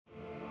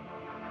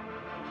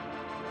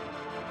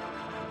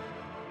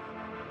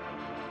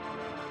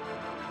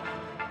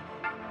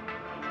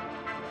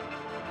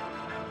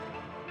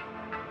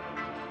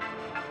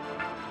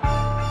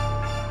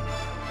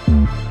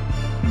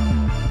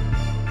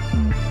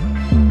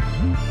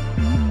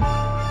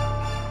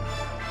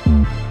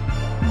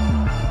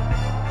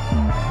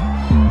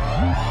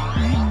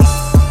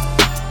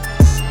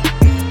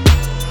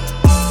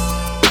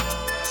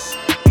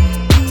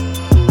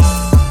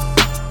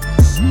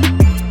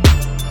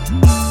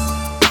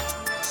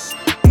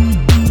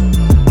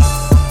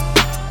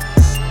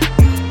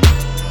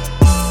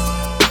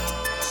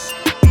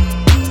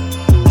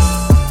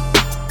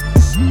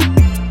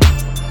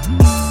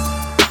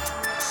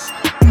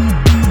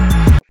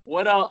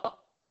What up?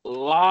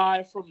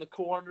 Live from the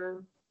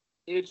corner.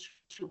 It's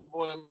your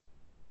boy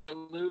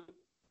Luke.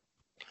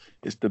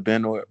 It's the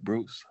Benoit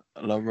Bruce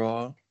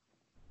LaRaw.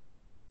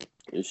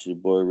 It's your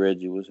boy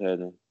Reggie. What's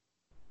happening?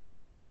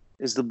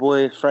 Is the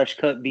boy Fresh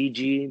Cut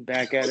BG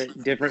back at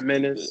it? Different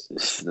menace.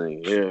 This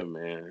thing here,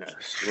 man. I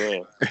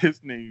swear.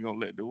 This nigga gonna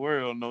let the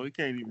world know. He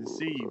can't even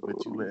see you,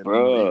 but you let him know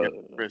Bro, he got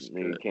a fresh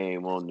nigga cut.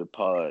 came on the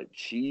pod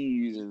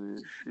cheese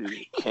and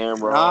shit.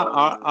 Camera.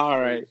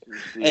 All right.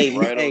 Hey,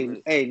 right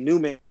hey, new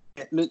man.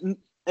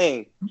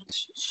 Hey,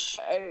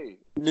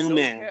 new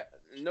man.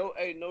 No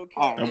Oh,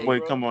 cap. That boy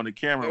bro. come on the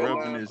camera Hairline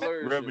rubbing his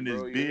flourishing, bro.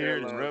 Your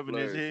beard and hairline rubbing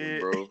his flourishing,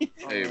 head. bro.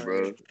 Hey,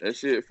 bro, that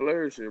shit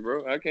flourishing,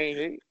 bro. I can't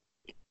hate.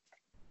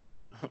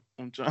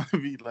 I'm trying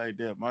to be like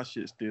that. My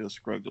shit still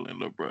struggling,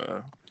 little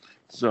bro.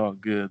 It's all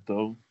good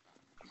though.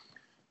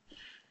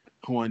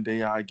 One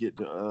day I get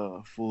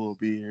the full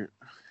beard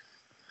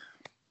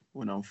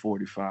when I'm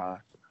 45.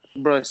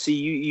 Bro, see,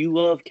 you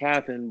love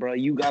capping, bro.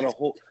 You got a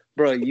whole,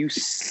 bro. You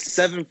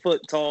 7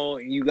 foot tall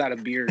and you got a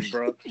beard,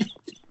 bro.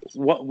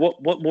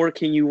 What more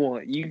can you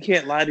want? You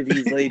can't lie to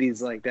these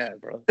ladies like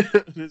that, bro.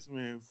 This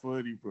man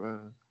funny,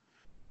 bro.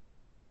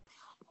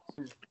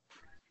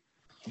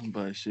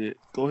 But shit,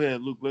 go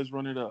ahead, Luke. Let's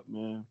run it up,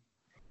 man.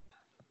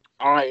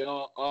 All right,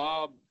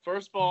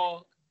 first of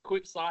all,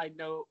 quick side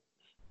note.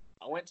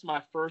 I went to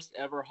my first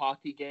ever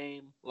hockey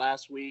game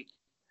last week.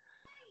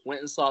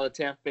 Went and saw the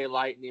Tampa Bay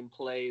Lightning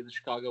play the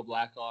Chicago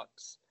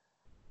Blackhawks.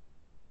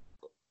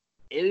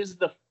 It is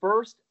the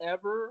first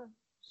ever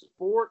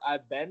sport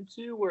I've been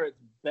to where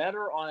it's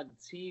better on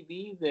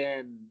TV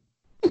than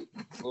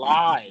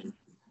live.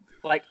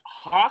 Like,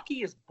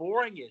 hockey is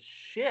boring as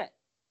shit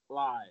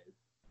live.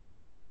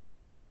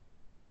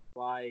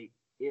 Like,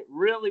 it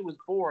really was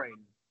boring.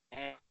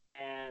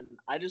 And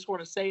I just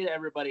want to say to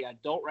everybody, I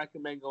don't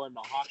recommend going to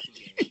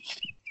hockey games.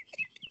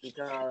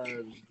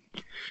 Because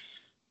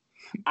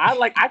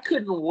I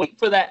couldn't wait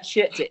for that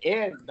shit to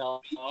end,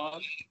 dog.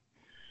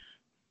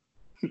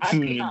 I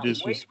could not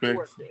wait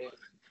for it to end.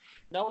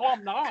 No,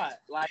 I'm not.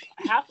 Like,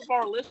 half of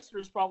our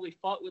listeners probably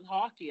fuck with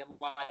hockey. I'm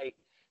like,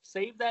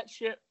 save that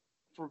shit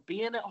for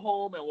being at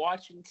home and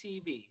watching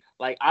TV.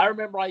 Like, I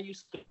remember I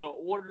used to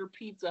order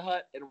Pizza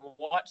Hut and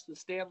watch the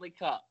Stanley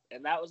Cup,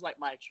 and that was like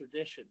my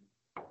tradition.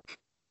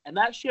 And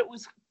that shit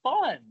was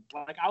fun.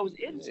 Like, I was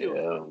into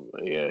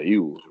it. Yeah,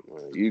 you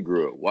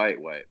grew up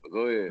white, but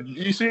go ahead.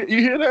 You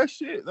hear that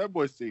shit? That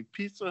boy say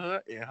Pizza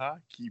Hut and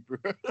hockey, bro.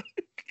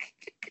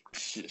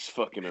 Shit's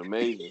fucking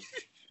amazing.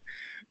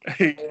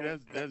 Hey,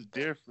 that's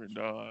different,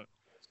 dog.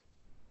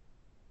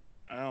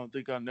 I don't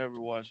think I never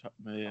watched.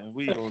 Man,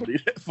 we gonna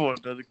leave that for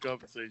another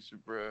conversation,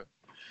 bro.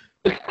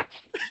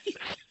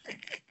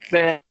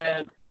 Man,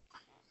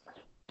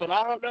 but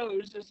I don't know.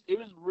 It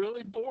was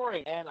really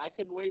boring, and I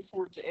couldn't wait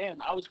for it to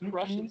end. I was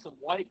crushing some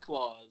White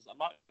Claws. I'm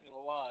not gonna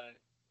lie,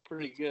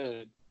 pretty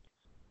good.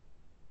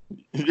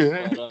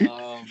 Yeah. But,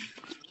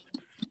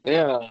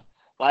 yeah,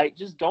 like,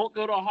 just don't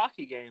go to a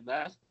hockey game.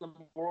 That's the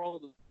moral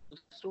of the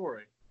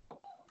story.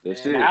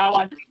 That's and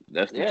it.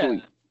 That's the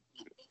tweet.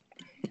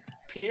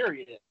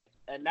 Period.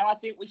 And now I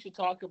think we should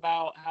talk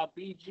about how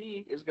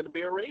BG is going to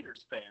be a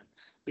Raiders fan,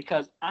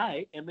 because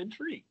I am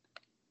intrigued.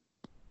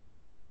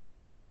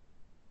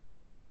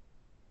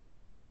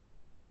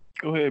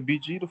 Go ahead,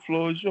 BG. The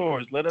floor is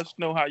yours. Let us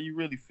know how you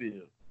really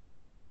feel.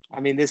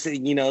 I mean, this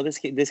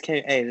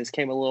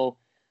came a little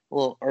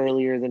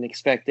earlier than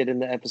expected in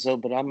the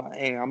episode, but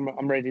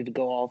I'm ready to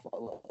go off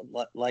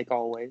like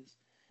always.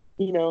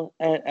 You know,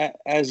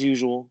 as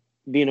usual,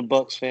 being a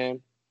Bucks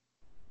fan,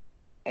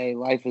 hey,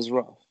 life is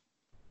rough.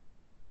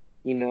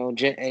 You know,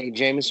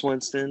 Jameis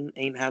Winston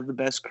ain't have the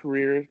best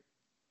career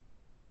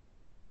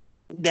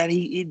that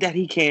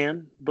he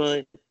can,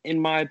 but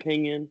in my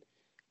opinion,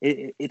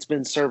 it's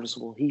been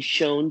serviceable. He's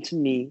shown to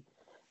me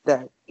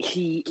that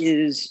he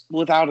is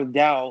without a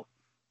doubt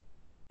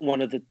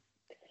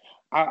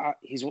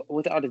he's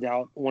without a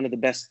doubt one of the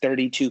best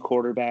 32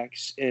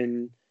 quarterbacks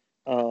in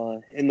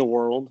the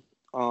world.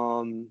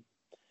 I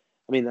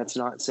mean, that's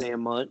not saying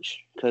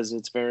much because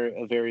it's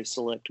a very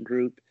select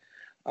group.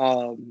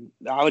 I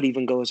would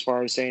even go as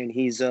far as saying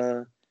he's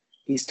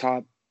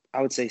top,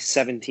 I would say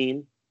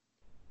 17.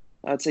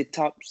 I'd say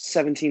top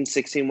 17,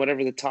 16,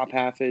 whatever the top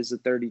half is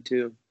at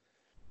 32.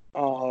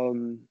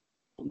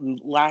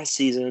 Last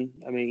season,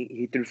 I mean,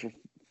 he threw for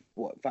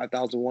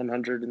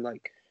 5,100 and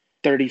like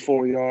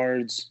 34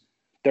 yards,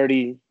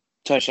 30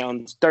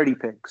 touchdowns, 30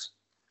 picks,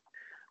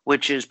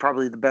 which is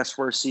probably the best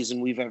worst season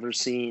we've ever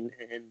seen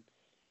in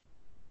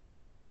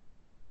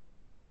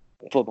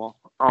football.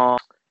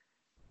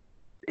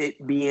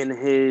 it being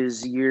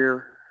his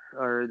year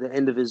or the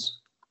end of his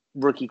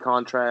rookie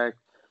contract,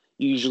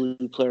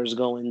 usually players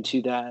go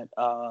into that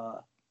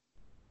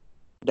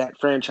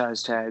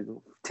franchise tag.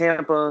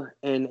 Tampa,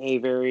 in a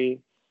very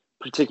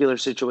particular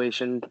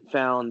situation,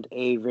 found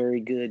a very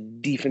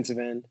good defensive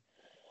end.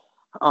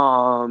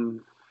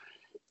 And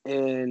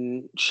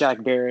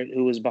Shaq Barrett,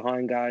 who was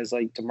behind guys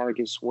like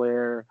DeMarcus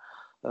Ware,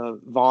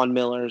 Von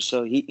Miller.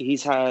 So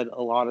he's had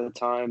a lot of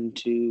time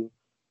to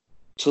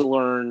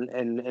learn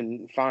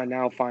and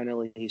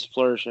finally he's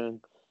flourishing.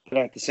 But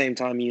at the same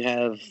time, you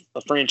have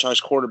a franchise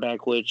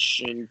quarterback,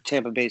 which in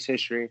Tampa Bay's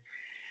history,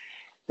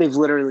 they've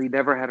literally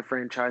never had a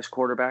franchise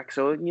quarterback.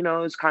 So,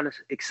 it's kind of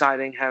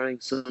exciting having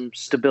some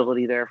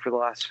stability there for the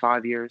last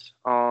 5 years.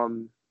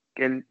 And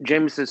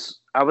Jameis has,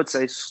 I would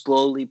say,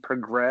 slowly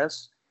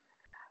progressed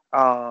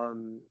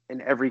in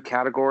every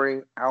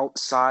category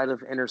outside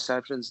of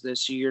interceptions,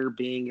 this year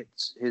being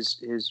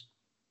his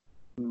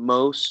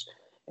most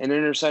in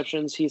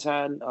interceptions he's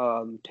had,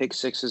 pick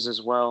sixes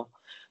as well.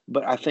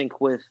 But I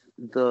think with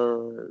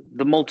the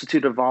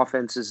multitude of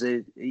offenses,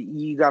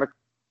 you got to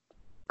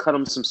cut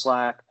him some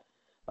slack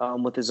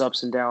with his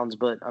ups and downs.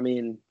 But I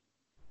mean,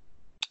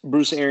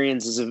 Bruce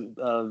Arians is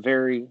a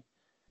very,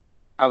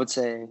 I would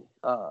say,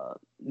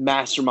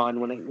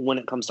 mastermind when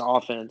it comes to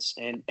offense,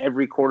 and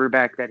every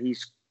quarterback that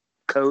he's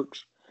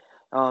coached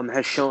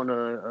has shown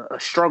a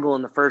struggle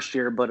in the first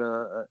year, but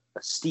a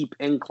steep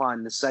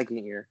incline the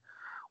second year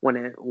when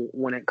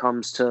it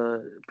comes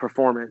to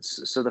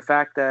performance. So the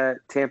fact that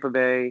Tampa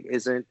Bay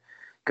isn't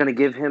going to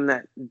give him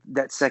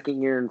that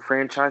second year and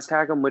franchise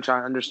tag him, which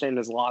I understand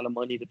is a lot of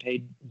money to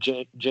pay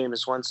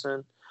Jameis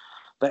Winston,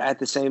 but at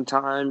the same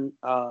time,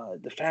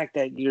 the fact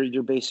that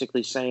you're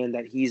basically saying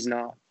that he's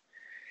not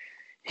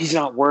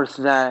worth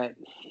that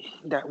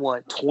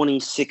what,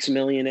 $26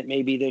 million it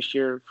may be this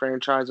year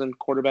franchising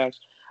quarterbacks.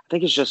 I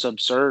think it's just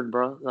absurd,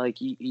 bro. Like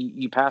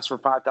you pass for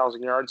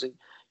 5,000 yards and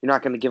you're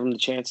not going to give him the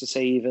chance to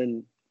say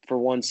even for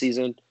one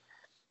season,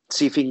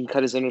 see if he can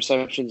cut his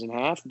interceptions in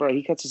half, bro.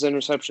 He cuts his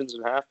interceptions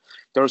in half,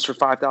 throws for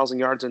 5,000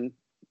 yards and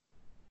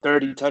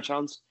 30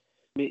 touchdowns.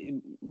 I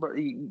mean, bro,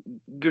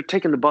 you're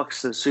taking the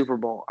Bucs to the Super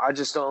Bowl. I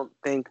just don't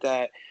think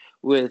that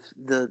with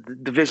the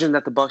division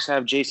that the Bucs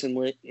have, Jason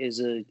Litt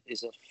is a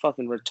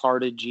fucking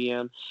retarded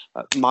GM.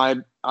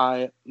 My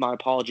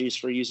apologies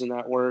for using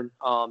that word.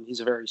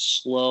 He's a very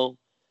slow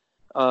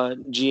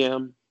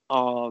GM.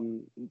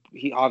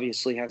 He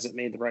obviously hasn't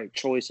made the right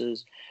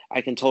choices.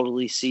 I can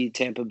totally see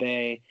Tampa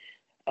Bay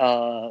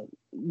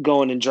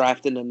going and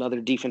drafting another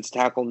defense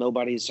tackle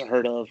nobody's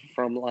heard of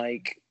from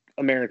like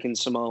American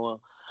Samoa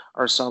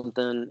or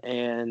something,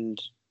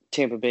 and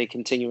Tampa Bay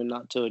continuing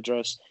not to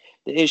address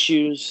the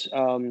issues.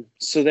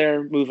 So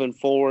they're moving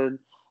forward.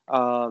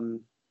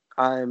 I'm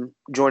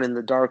joining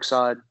the dark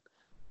side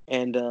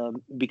and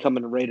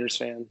becoming a Raiders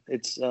fan.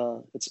 It's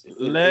go.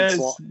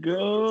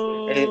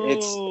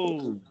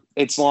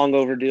 It's long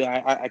overdue.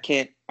 I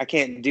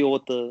can't deal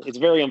with it's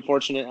very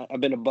unfortunate. I've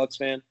been a Bucs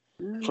fan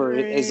for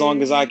as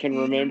long as I can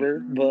remember,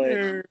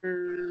 but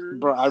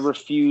bro, I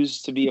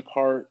refuse to be a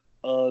part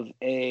of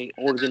a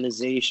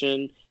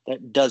organization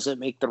that doesn't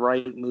make the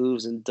right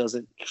moves and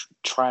doesn't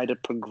try to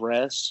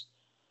progress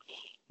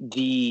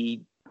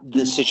the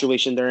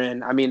situation they're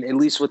in. I mean, at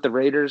least with the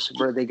Raiders,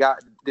 where they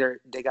got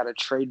a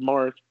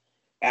trademark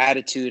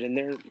attitude, and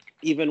they're,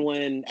 even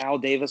when Al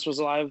Davis was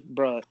alive,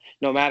 bro,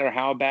 no matter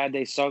how bad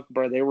they sucked,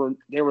 bro, they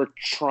were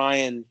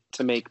trying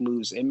to make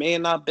moves. It may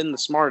have not been the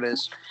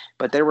smartest,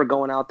 but they were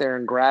going out there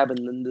and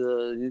grabbing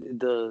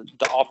the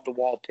off the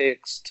wall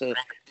picks to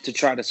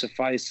try to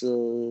suffice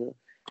the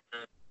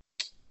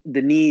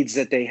needs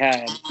that they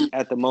had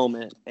at the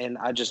moment. And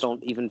I just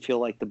don't even feel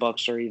like the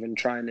Bucs are even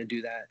trying to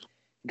do that.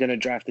 Gonna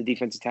draft a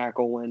defensive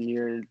tackle when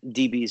your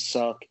DBs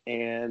suck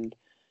and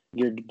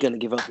you're gonna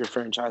give up your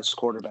franchise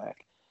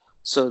quarterback.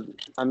 So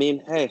I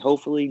mean, hey,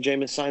 hopefully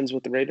Jameis signs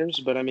with the Raiders,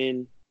 but I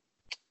mean,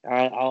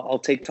 I'll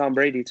take Tom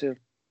Brady too.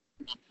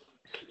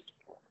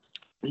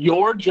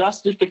 Your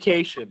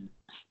justification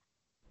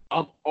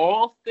of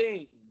all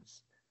things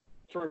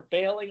for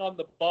bailing on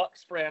the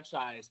Bucs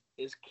franchise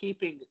is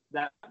keeping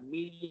that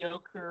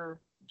mediocre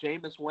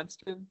Jameis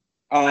Winston.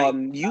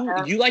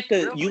 You like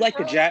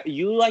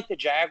the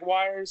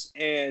Jaguars,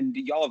 and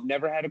y'all have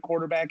never had a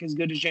quarterback as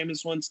good as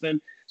Jameis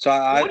Winston. So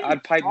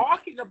I'd pipe.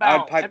 Talking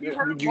about? Have you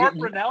heard of Mark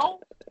Brunell?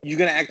 You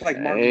gonna act like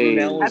Mark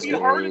Brunell? Have you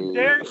heard of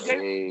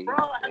Derek,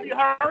 bro? Have you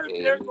heard of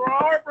Derek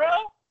Carr, bro?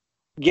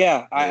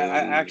 Yeah, I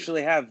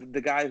actually have.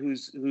 The guy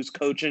who's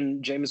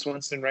coaching Jameis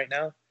Winston right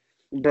now,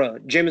 bro.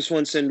 Jameis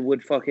Winston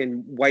would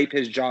fucking wipe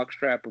his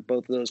jockstrap with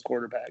both of those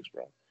quarterbacks,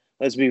 bro.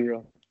 Let's be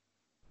real.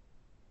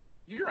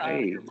 You're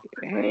hey,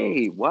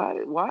 why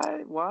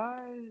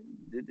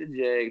did the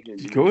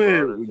Jags go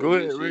ahead,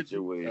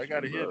 Richard? I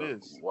gotta hear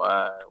this.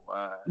 Why,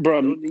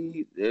 bro?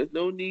 There's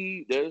no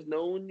need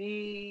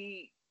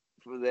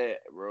for that,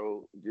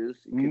 bro.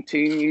 Just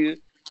continue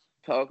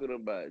talking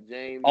about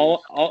James.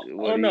 All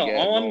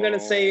I'm gonna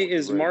say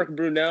is Mark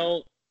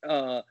Brunell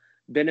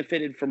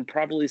benefited from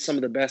probably some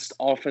of the best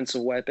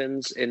offensive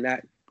weapons in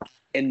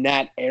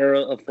that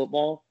era of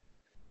football.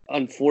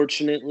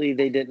 unfortunately,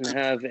 they didn't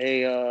have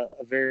a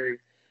very.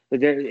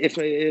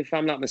 If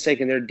I'm not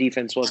mistaken, their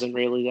defense wasn't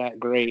really that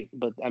great,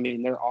 but I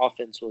mean their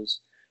offense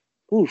was,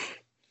 oof,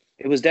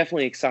 it was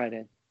definitely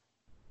exciting.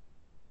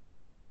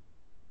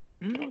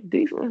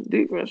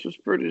 Defense was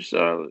pretty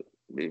solid.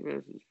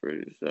 Defense was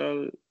pretty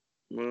solid.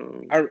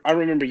 I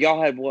remember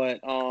y'all had what?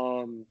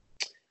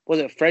 Was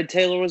it Fred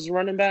Taylor was the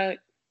running back?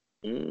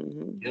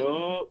 Mm-hmm.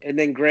 Yup. And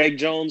then Greg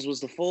Jones was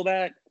the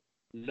fullback?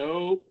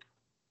 Nope.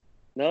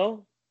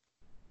 No?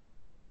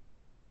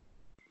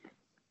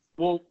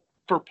 Well,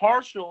 for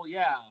partial,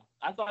 yeah.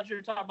 I thought you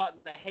were talking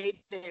about the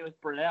heyday with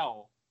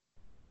Brunell.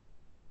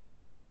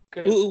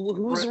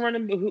 Who's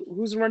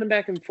the running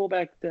back and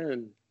fullback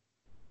then?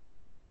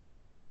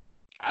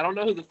 I don't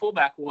know who the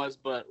fullback was,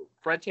 but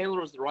Fred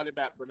Taylor was the running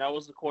back. Brunell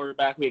was the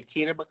quarterback. We had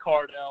Keenan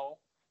McCardell,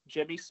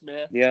 Jimmy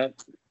Smith. Yeah.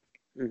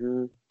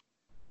 Mm-hmm.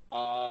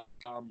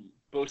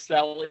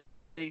 Boselli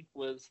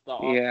was the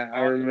I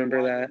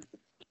remember that.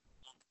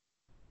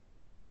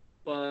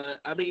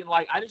 But I mean,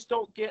 like, I just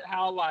don't get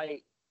how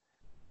like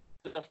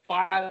the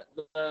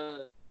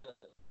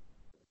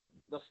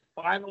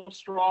final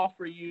straw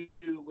for you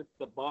with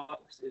the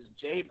Bucs is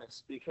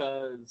Jameis,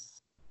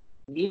 because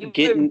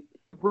even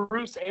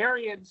Bruce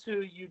Arians,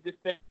 who you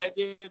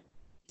defended,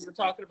 you're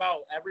talking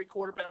about every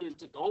quarterback is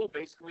to goal.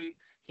 Basically,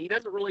 he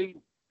doesn't really.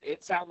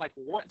 It sounds like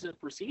want to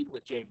proceed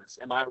with Jameis.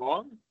 Am I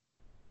wrong?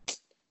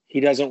 He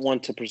doesn't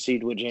want to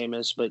proceed with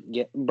Jameis, but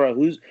yeah, bro,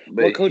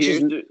 what coach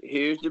is?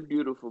 Here's the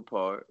beautiful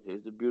part.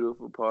 Here's the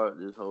beautiful part of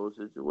this whole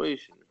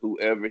situation.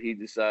 Whoever he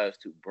decides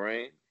to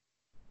bring,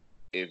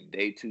 if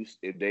they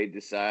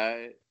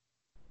decide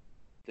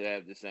to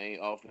have the same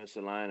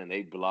offensive line and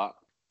they block,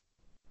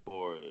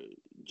 or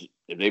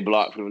if they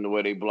block him the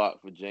way they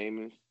block for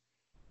Jameis,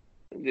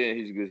 then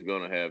he's just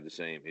gonna have the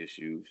same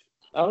issues.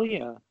 Oh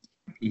yeah.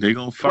 They're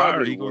going to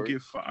fire. He's going to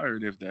get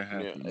fired if that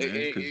happens,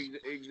 man.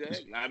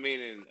 Exactly. I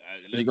mean,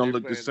 they're going to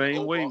look the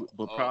same way,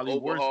 but probably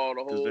worse. Overhaul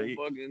the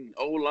whole fucking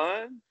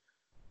O-line.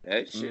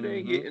 That shit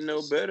ain't getting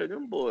no better.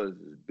 Them boys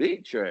is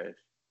big trash.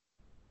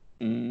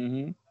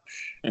 Mm-hmm.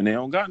 And they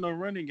don't got no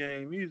running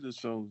game either,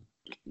 so.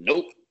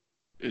 Nope.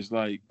 It's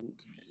like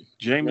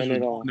Jameis was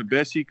doing the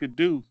best he could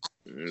do.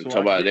 So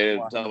talk about they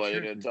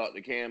didn't talk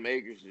to Cam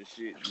Akers and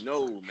shit.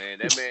 No, man,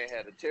 that man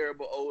had a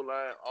terrible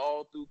O-line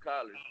all through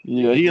college.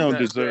 Yeah, he don't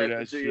deserve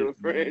that shit. Your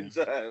franchise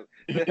to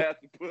have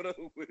to put up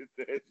with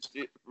that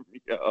shit from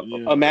y'all.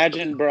 Yeah.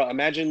 Imagine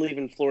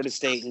leaving Florida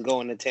State and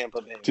going to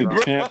Tampa Bay.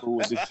 Tampa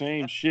with the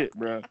same shit,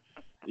 bro.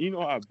 You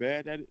know how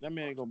bad that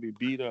man gonna be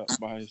beat up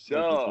by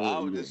himself. No, I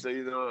would just say,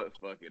 you know what,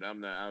 fuck it.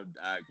 I'm going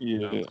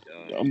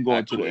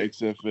to the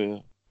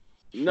XFL.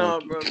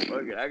 No, bro,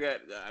 fuck it.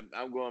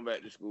 I'm going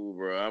back to school,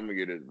 bro. I'm gonna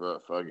get it, bro.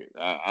 Fuck it.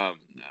 I'm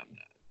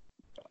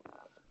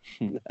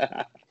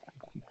not.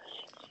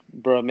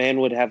 Bro, man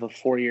would have a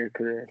 4-year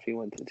career if he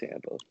went to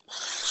Tampa.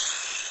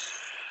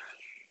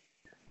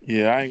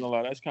 Yeah, I ain't gonna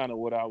lie. That's kind of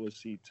what I would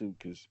see too,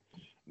 because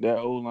that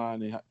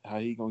O-line and how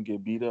he gonna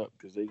get beat up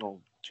because they gonna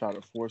try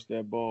to force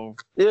that ball.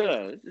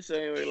 Yeah, it's the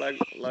same way like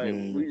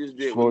we just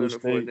did with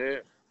Leonard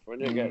Fournette.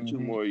 Fournette got 2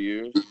 more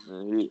years,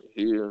 and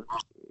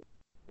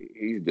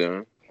he's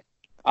done.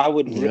 I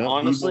would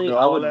honestly,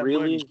 I would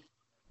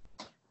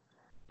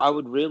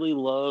really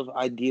love.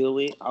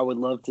 Ideally, I would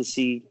love to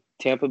see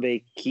Tampa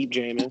Bay keep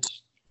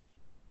Jameis,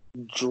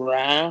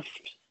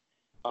 draft,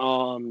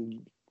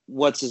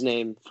 what's his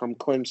name from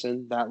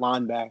Clemson, that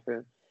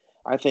linebacker.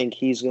 I think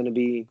he's going to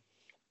be.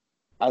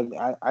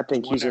 I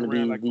think he's going to be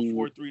like the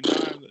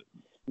 4.39.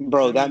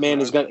 Bro, that man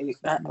is going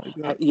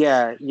to.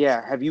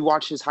 Yeah. Have you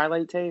watched his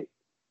highlight tape?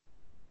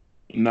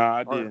 Nah,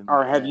 I didn't.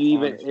 Or have you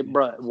even,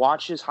 bro?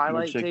 Watch his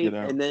highlight tape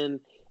and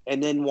then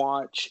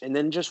watch a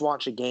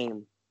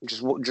game.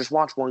 Just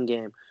watch one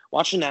game.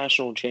 Watch the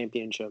national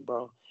championship,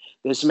 bro.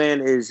 This man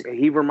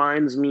he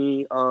reminds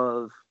me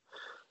of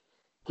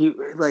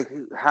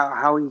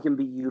how he can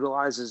be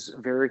utilized is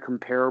very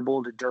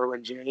comparable to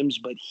Derwin James,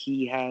 but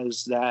he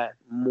has that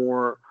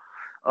more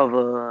of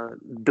a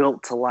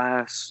built to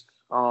last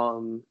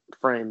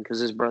frame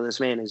because this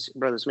man's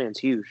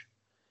huge.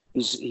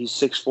 He's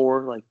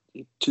 6'4", like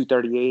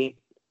 238.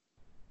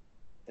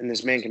 And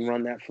this man can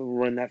run that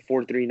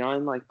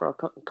 4.39. Like, bro,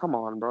 come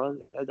on, bro.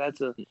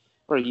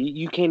 Bro.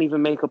 You can't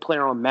even make a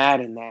player on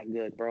Madden that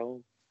good,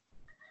 bro.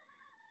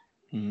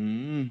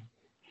 Mm-hmm.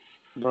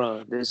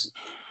 Bro,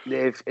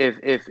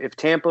 if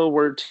Tampa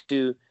were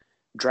to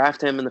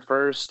draft him in the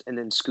first and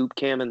then scoop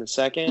Cam in the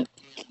second,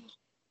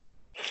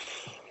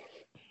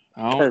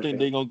 I don't think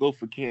they're gonna go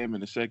for Cam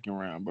in the second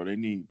round, bro. They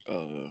need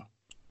I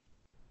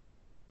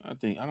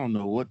don't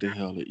know what the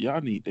hell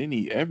they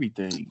need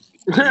everything.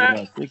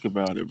 I think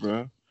about it,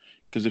 bro.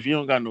 Because if you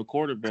don't got no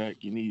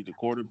quarterback, you need a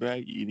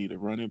quarterback, you need a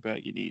running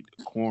back, you need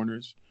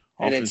corners,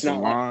 offensive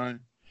line.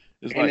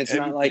 It's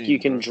not like you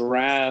can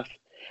draft.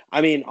 I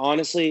mean,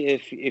 honestly,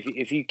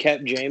 if you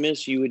kept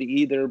Jameis, you would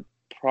either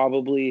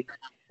probably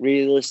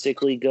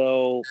realistically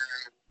go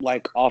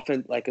like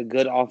a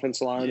good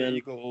offensive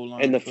lineman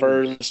in the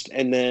first,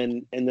 and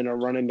then a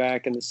running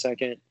back in the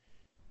second.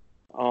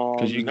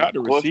 Because you got the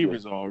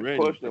receivers already.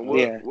 Question: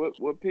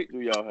 What pick do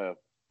y'all have?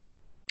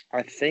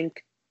 I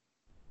think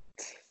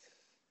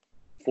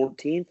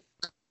 14th.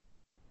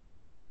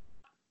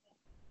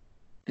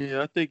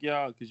 Yeah, I think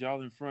y'all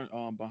in front,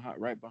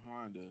 right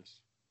behind us.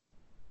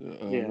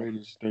 The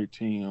Raiders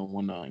 13 and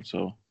 1-9.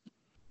 So.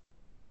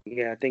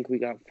 Yeah, I think we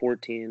got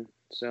 14.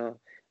 So,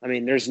 I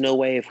mean, there's no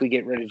way if we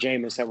get rid of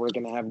Jameis that we're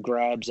going to have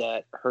grabs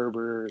at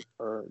Herbert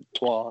or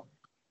Tua.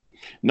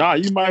 Nah,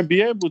 you might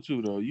be able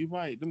to though. You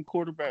might. Them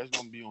quarterbacks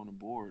gonna be on the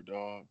board,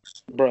 dog.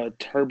 Bro,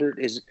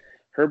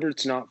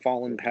 Herbert's not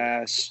falling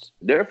past.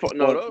 Herbert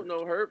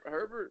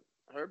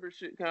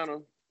shit kind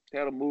of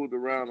moved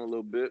around a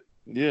little bit.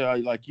 Yeah,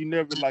 like you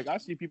never like. I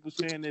see people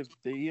saying if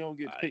he don't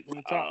get picked in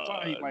the top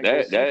 5, he might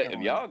go second. If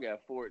y'all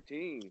got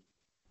 14,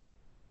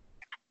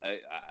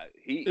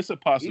 it's a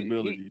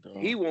possibility though.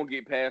 He won't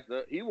get past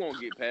us. He won't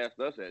get past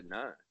us at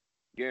 9.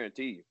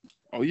 Guarantee you.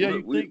 Oh yeah,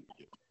 you think?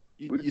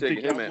 We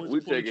taking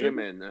him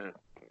at 9.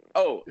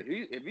 Oh,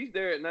 if he's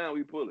there at 9,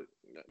 we pull it.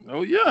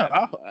 Oh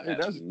yeah,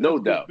 that's no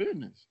doubt.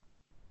 Business.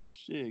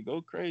 Shit,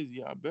 go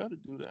crazy. I better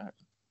do that.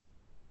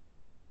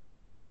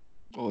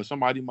 Or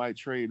somebody might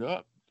trade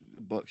up.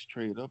 The Bucks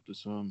trade up to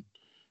some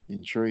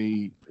and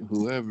trade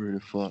whoever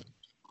the fuck.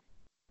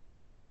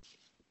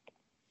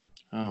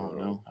 I don't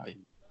know.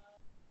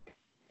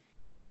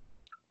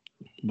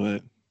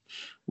 But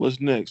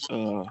what's next?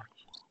 LeBron?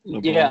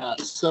 Yeah.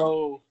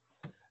 So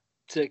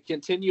to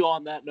continue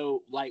on that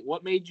note, like,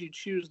 what made you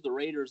choose the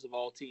Raiders of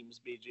all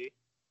teams, BG?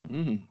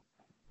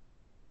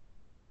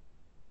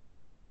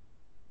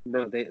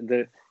 Bro,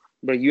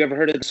 you ever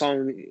heard of the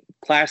song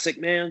 "Classic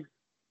Man"?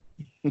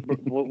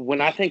 when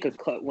I think of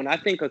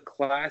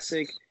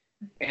classic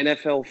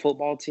NFL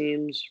football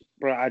teams,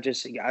 bro, I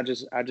just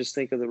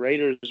think of the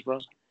Raiders, bro.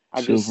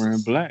 Silver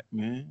and black,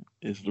 man.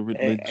 It's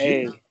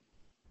legit.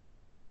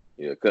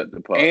 Yeah, cut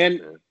the part.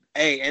 And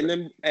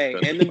them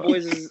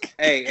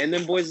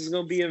boys is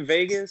gonna be in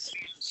Vegas,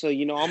 so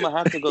I'm gonna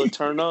have to go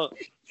turn up.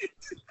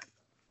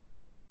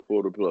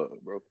 Pull the plug,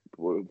 bro.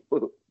 Pull it,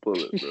 bro.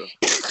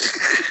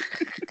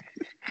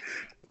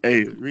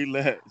 Hey,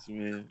 relax,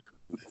 man.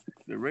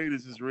 The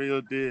Raiders is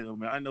real deal,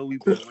 man. I know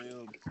we've been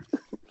real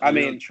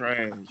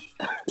trash.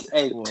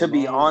 Hey, to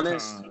be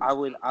honest, I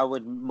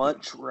would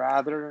much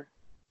rather,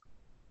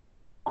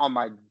 on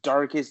my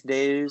darkest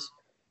days,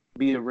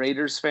 be a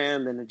Raiders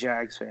fan than a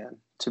Jags fan.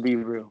 To be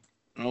real.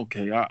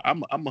 Okay,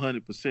 I'm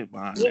 100%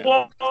 behind that.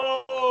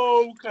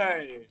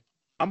 Okay.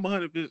 I'm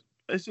 100%.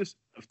 It's just,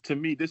 to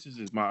me, this is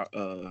just my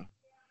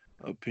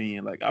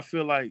opinion. Like, I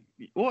feel like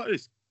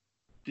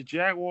the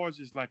Jaguars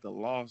is like a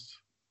lost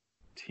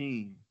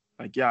team.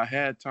 Like, y'all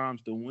had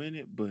times to win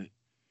it, but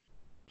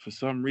for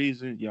some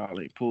reason, y'all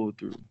ain't pulled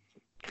through.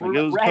 Like,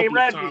 it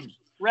was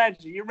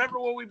Reggie, you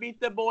remember when we beat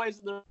the boys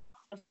in the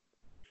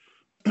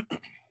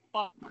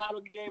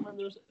final game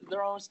in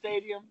their own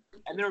stadium,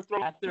 and they were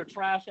throwing at their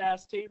trash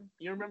ass team?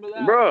 You remember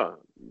that?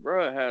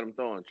 Bruh had them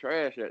throwing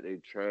trash at their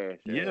trash.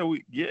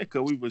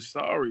 Because we were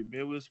sorry,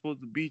 man. We were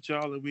supposed to beat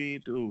y'all, and we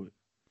ain't do it.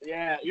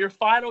 Yeah, your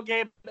final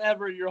game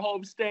ever in your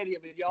home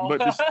stadium, and y'all. But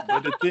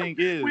the thing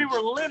is, we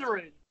were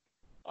littering.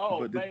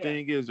 Oh, but man. the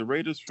thing is, the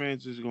Raiders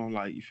fans is gonna,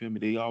 like, you feel me?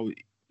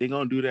 They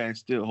gonna do that and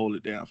still hold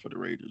it down for the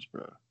Raiders,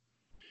 bro.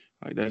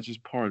 Like, that's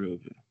just part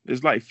of it.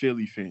 It's like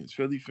Philly fans.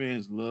 Philly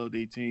fans love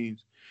their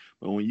teams,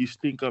 but when you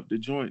stink up the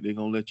joint, they're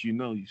gonna let you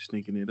know you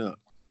stinking it up.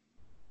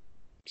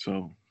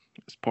 So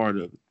it's part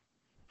of it.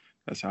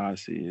 That's how I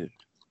see it.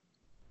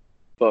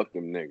 Fuck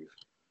them niggas.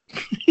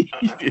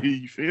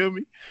 You feel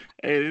me?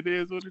 Hey, it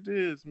is what it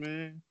is,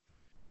 man.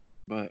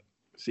 But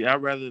see,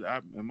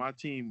 my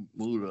team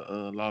moved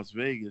to Las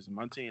Vegas, and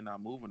my team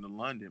not moving to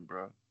London,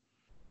 bro.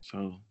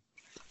 So,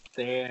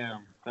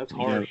 damn, that's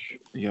harsh.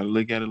 You gotta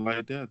look at it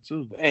like that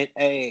too.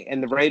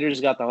 And the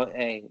Raiders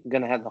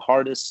gonna have the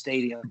hardest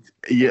stadium.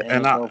 Yeah,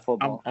 and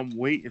I'm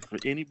waiting for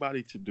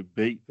anybody to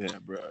debate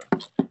that, bro.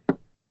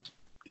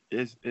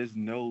 It's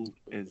no.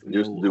 To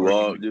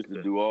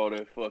do all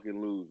that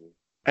fucking losing.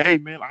 Hey,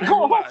 man, I ain't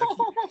gonna lie.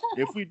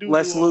 If we do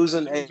less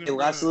losing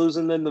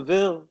than the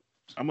Ville.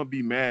 I'm gonna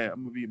be mad.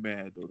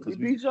 Though. We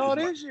beat y'all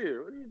this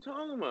year. What are you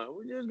talking about?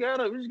 We just got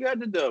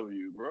the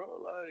W, bro.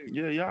 Like,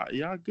 yeah,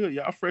 y'all good.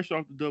 Y'all fresh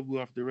off the W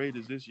off the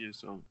Raiders this year,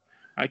 so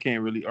I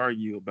can't really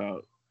argue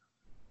about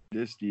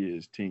this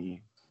year's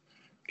team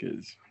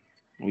because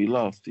we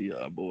lost to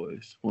y'all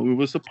boys when we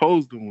were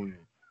supposed to win.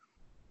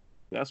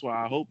 That's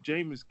why I hope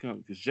Jameis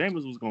comes, because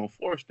Jameis was gonna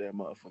force that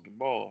motherfucking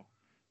ball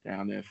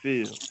down that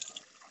field.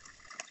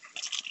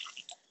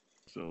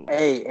 So,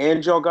 hey,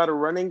 and y'all got a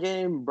running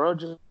game, bro.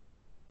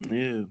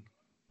 Yeah.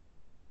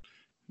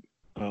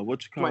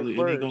 What you call it?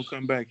 And he gonna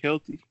come back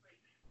healthy?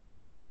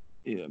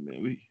 Yeah,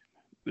 man.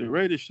 The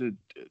Raiders should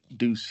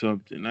do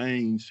something. I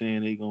ain't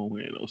saying they gonna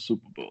win no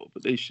Super Bowl,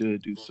 but they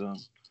should do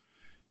something.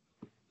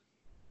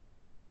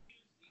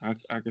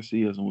 I can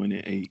see us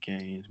winning 8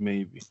 games,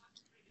 maybe.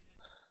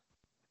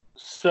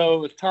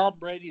 So if Tom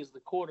Brady is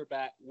the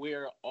quarterback,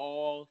 we're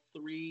all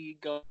 3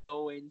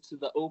 going to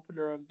the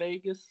opener in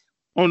Vegas?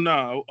 Oh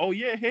no! Oh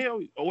yeah!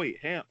 Hell! Oh wait!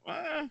 Hell!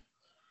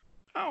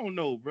 I don't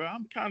know, bro.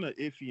 I'm kind of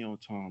iffy on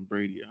Tom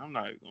Brady. I'm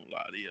not gonna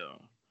lie to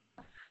y'all.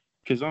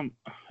 Cause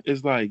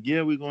it's like,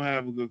 yeah, we're gonna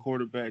have a good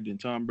quarterback. Then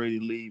Tom Brady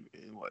leave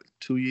in what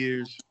 2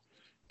 years,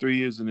 3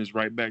 years, and it's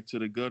right back to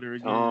the gutter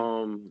again.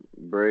 Tom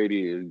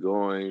Brady is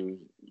going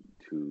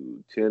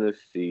to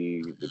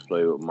Tennessee to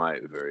play with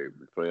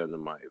play under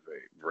Mike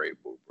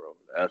Vrabel, bro.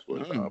 That's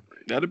what Tom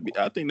Brady.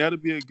 I think that'll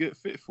be a good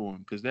fit for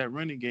him because that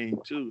running game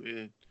too.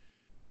 And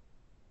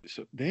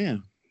so,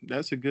 damn,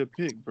 that's a good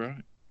pick, bro.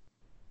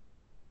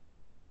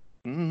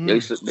 Mm-hmm.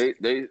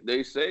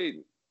 They say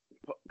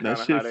kind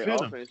of how their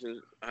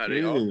offenses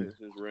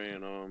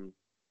ran.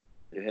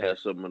 It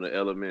has some of the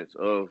elements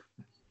of,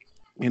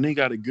 and they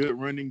got a good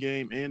running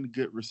game and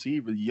good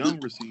receivers, young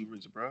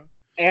receivers, bro,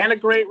 and a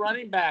great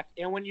running back.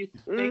 And when you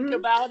think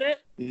about it,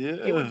 yeah,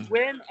 it would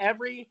win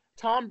every.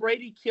 Tom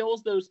Brady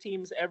kills those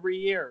teams every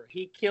year.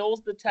 He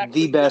kills the Texans.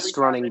 The best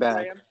running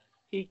back.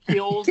 He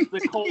kills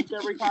the Colts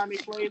every time he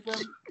plays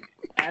them.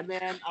 And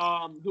then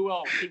who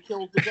else? He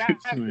kills the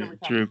Jags every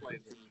time he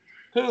plays them.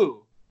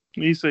 Who?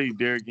 You say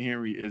Derrick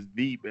Henry is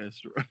the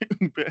best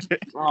running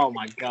back. Oh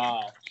my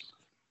god!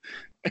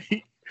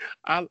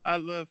 I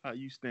love how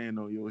you stand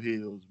on your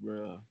heels,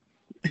 bro.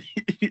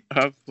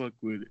 I fuck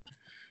with it.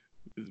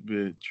 It's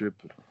been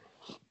tripping.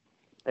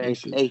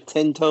 Hey,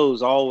 10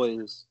 toes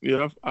always.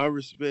 Yeah, I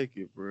respect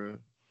it, bro.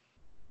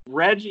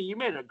 Reggie, you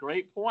made a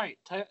great point.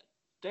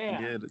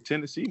 Damn. Yeah, the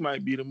Tennessee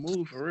might be the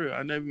move for real.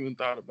 I never even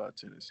thought about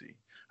Tennessee.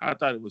 I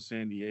thought it was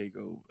San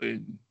Diego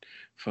and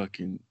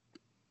fucking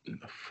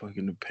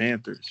the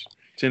Panthers.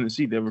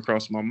 Tennessee never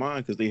crossed my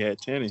mind because they had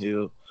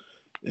Tannehill,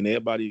 and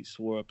everybody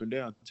swore up and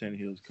down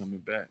Tannehill's coming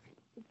back.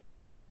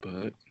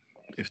 But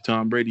if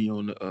Tom Brady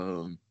on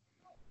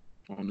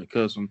the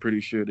cusp, I'm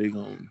pretty sure they're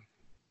gonna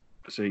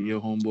say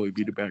your homeboy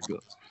be the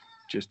backup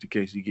just in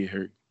case he get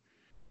hurt.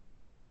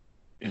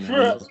 And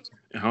I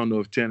don't know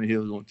if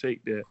Tannehill's gonna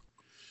take that.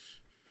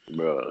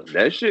 Bro,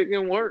 that shit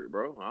can work,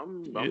 bro.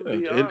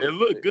 It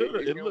looked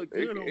good. It looked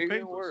good on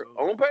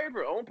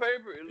paper. On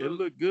paper, it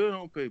looked good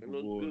on paper,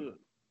 boy. Good.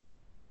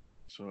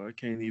 So I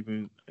can't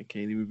even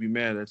be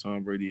mad at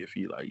Tom Brady if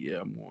he like,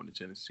 yeah, I'm going to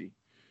Tennessee.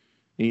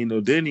 And,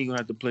 then he gonna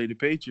have to play the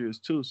Patriots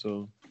too.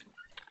 So,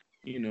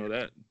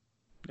 that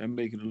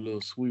make it a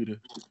little sweeter.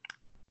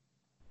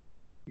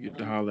 You get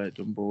to holler at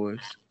them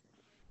boys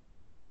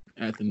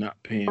after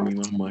not paying me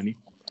my money.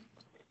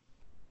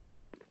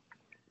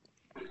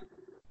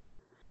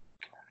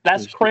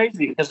 That's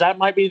crazy because that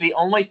might be the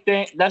only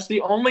thing. That's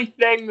the only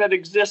thing that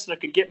exists that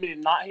could get me to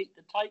not hate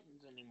the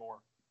Titans anymore.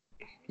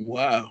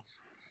 Wow,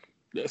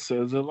 that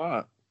says a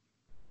lot.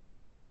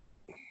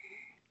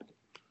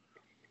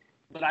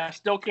 But I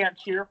still can't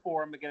cheer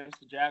for him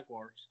against the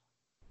Jaguars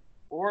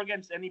or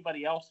against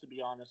anybody else. To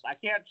be honest, I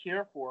can't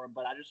cheer for him,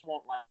 but I just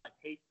won't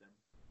hate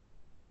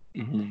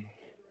them. Mm-hmm.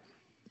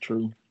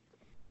 True.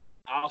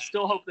 I'll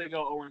still hope they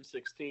go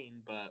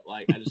 0-16, but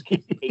I just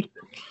can't hate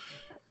them.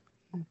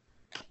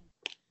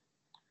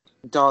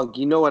 Dog,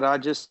 you know what I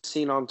just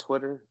seen on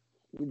Twitter?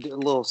 A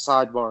little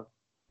sidebar.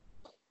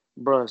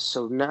 Bruh,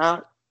 so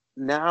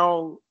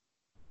now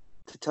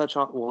to touch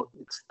on,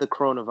 it's the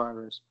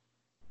coronavirus.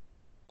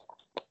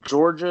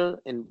 Georgia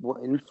and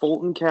in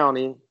Fulton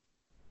County,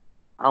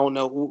 I don't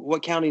know,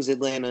 what county is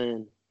Atlanta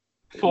in?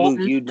 Fulton.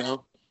 Luke, you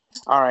know?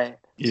 All right.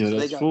 Yeah, so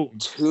that's Fulton.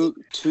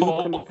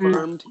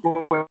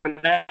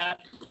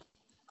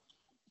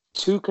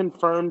 Two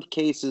confirmed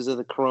cases of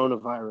the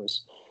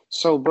coronavirus.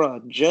 So,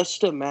 bruh,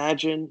 just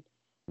imagine,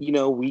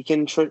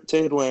 weekend trip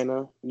to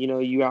Atlanta,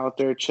 you out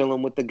there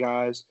chilling with the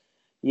guys,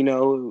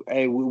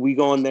 hey, we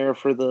going there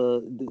for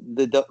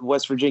the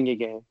West Virginia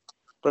game.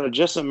 But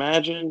just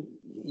imagine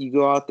you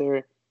go out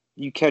there,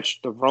 you catch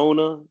the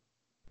Rona,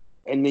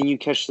 and then you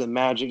catch the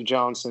Magic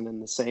Johnson in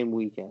the same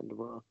weekend,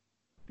 bro.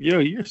 Yo,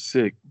 you're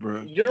sick,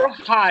 bro. You're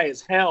high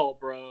as hell,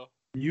 bro.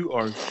 You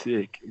are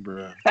sick,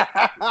 bro.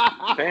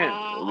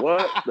 Man,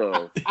 what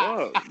the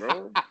fuck,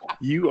 bro?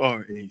 You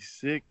are a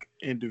sick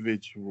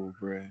individual,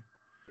 bro.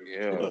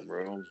 Yeah,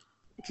 bro.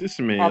 This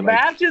man.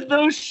 Imagine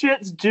those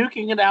shits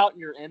duking it out in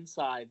your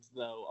insides,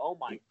 though. Oh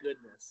my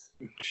goodness.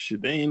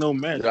 Shit, they ain't no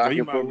match. Bro,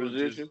 you might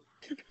position.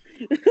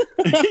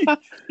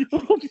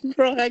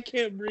 Bro, I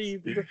can't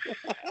breathe. Bro.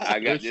 I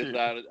got this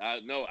side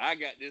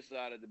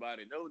of the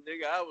body. No,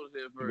 nigga, I was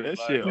there first.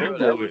 That shit over.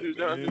 That was you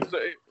trying to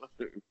say.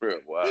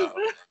 Bro, wow.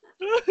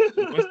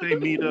 Once they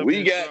meet up,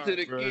 we got to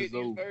the kidneys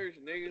first,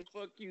 nigga.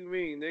 Fuck you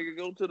mean, nigga.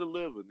 Go to the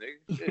liver,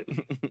 nigga. Shit.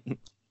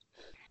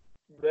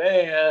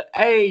 Man,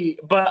 hey,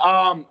 but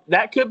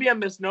that could be a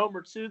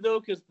misnomer too, though,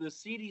 because the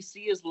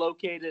CDC is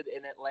located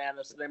in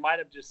Atlanta, so they might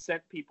have just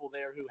sent people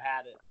there who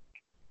had it.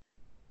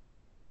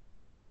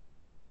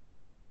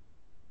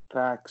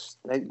 Facts.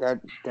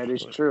 That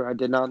is true. I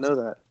did not know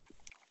that.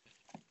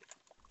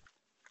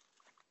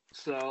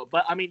 So,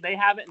 but I mean, they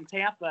have it in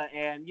Tampa,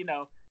 and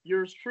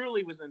yours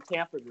truly was in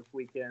Tampa this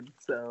weekend.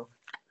 So,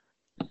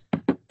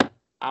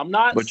 I'm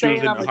not. But saying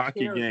you was in I'm the hockey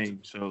carrier. game,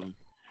 so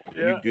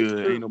Yeah, you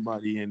good.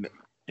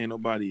 Ain't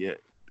nobody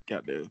yet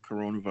got the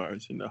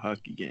coronavirus in the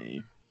hockey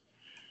game.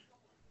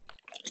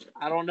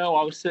 I don't know.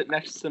 I was sitting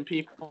next to some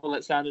people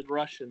that sounded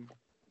Russian.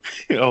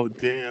 Oh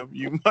damn!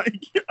 You might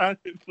get out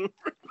of the.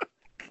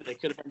 They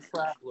could have been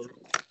travelers.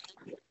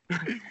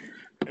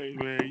 Hey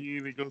man,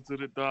 you need to go to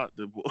the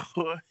doctor,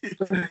 boy.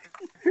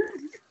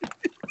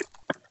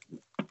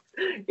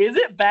 Is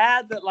it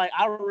bad that like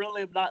I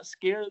really am not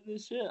scared of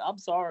this shit? I'm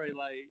sorry,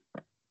 like.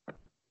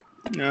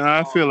 Nah,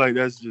 I feel like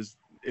that's just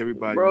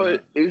everybody. Bro,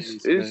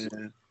 it's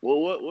man.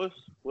 well,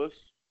 what's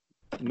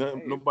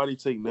nobody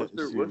take nothing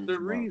serious. What's the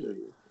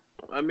reason?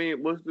 I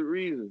mean, what's the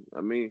reason?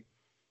 I mean,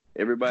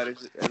 everybody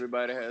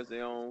has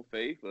their own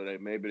faith, or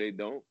maybe they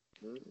don't.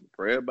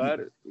 Pray about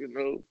it, you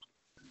know.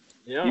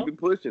 Yeah. Keep it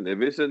pushing.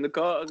 If it's in the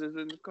cards, it's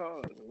in the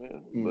cards,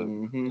 man.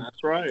 But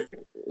that's right.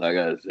 Like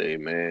I say,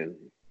 man,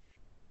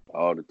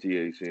 all the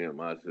THC in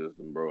my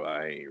system, bro,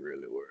 I ain't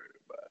really worried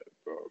about it,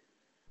 bro.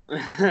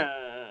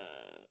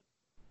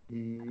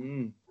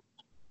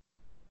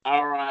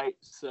 All right.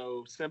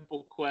 So,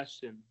 simple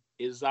question: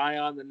 is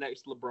Zion the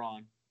next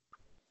LeBron?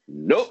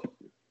 Nope.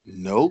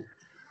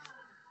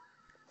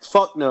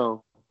 Fuck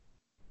no.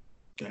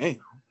 Damn.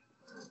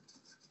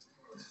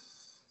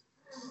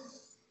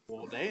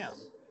 Well, damn.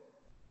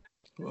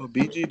 Well,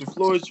 BG, the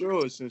floor is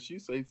yours. Since you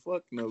say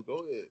fuck no, go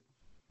ahead.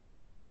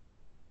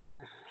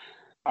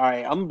 All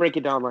right, I'm gonna break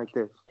it down like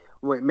this.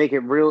 Wait, make it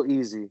real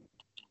easy.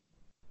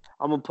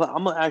 I'm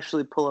gonna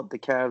actually pull up the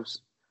Cavs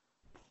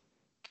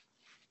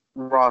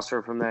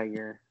roster from that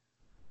year,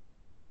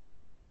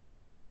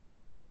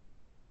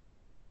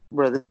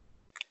 brother.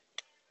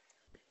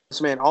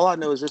 This man, all I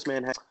know is this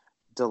man has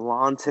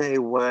Delonte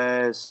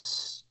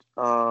West.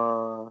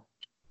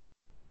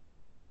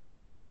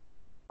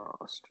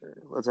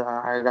 Roster.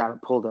 I got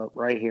it pulled up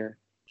right here.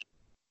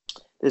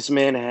 This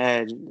man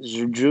had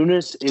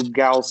Zydrunas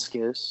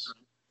Ilgauskas,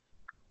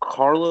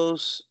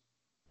 Carlos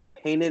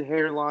Painted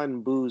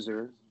Hairline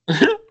Boozer.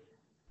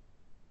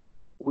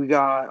 We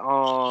got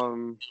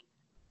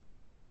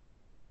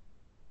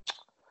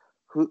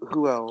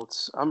who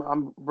else?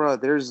 I'm bruh,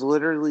 there's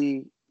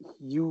literally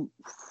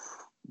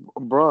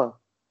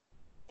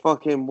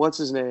fucking what's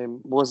his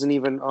name? Wasn't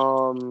even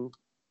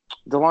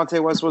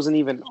Delonte West wasn't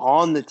even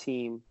on the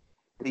team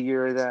the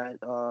year that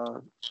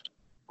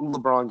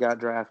LeBron got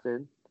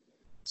drafted.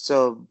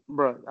 So,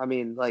 bro, I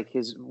mean, like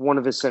one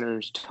of his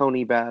centers,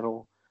 Tony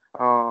Battle,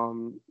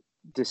 Desanga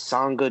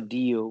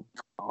Diop,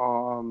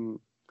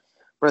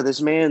 bro,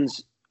 this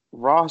man's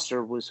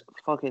roster was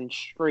fucking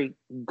straight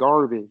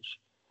garbage.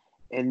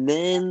 And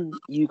then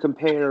you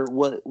compare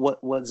what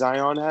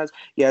Zion has.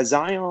 Yeah,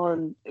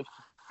 Zion,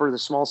 for the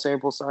small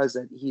sample size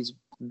that he's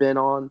been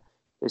on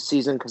this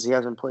season, because he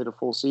hasn't played a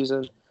full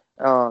season,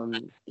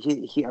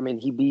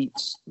 he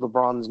beats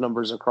LeBron's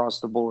numbers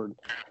across the board.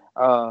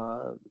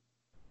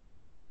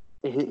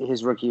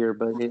 His rookie year,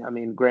 but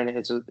granted,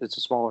 it's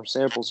a smaller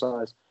sample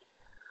size.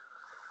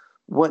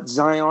 What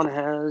Zion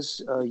has,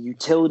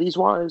 utilities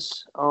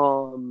wise,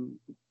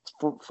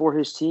 for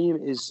his team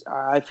is,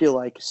 I feel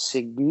like,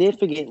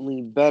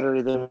 significantly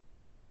better than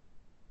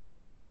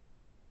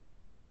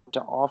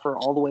to offer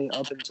all the way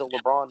up until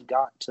LeBron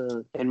got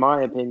to, in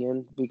my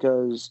opinion,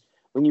 because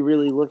when you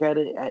really look at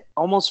it, at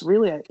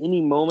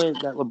any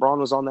moment that LeBron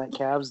was on that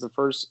Cavs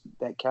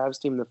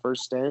team, the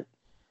first stint,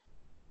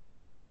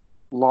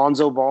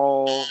 Lonzo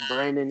Ball,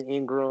 Brandon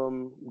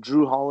Ingram,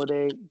 Drew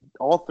Holiday,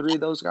 all three of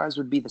those guys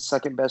would be the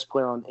second best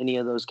player on any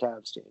of those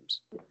Cavs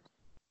teams.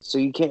 So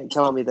you can't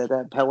tell me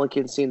that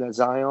Pelicans team that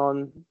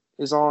Zion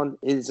is on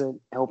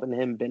isn't helping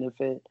him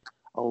benefit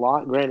a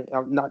lot. Granted,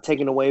 I'm not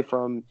taking away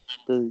from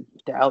the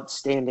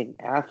outstanding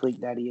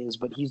athlete that he is,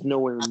 but he's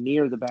nowhere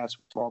near the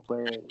basketball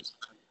player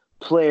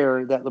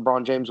that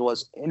LeBron James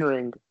was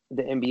entering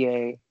the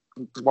NBA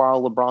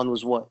while LeBron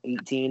was,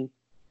 18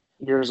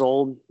 years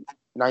old,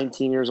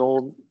 19 years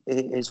old,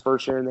 his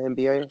first year in the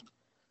NBA,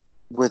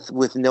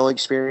 with no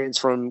experience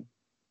from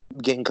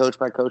getting coached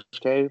by Coach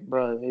K.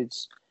 Bro,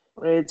 it's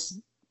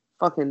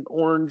fucking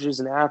oranges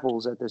and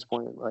apples at this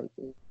point. Like,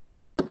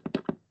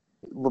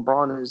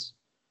 LeBron is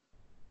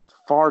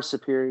far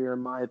superior,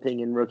 in my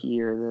opinion, rookie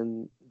year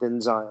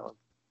than Zion.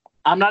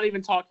 I'm not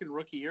even talking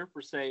rookie year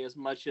per se, as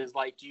much as,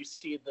 like, do you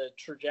see the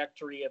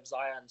trajectory of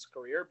Zion's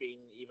career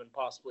being even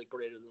possibly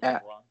greater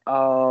than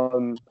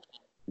LeBron?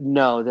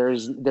 No,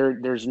 there's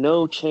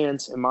no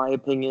chance, in my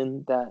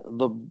opinion, that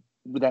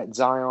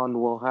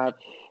Zion will have.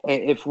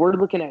 If we're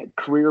looking at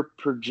career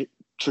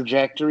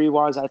trajectory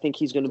wise, I think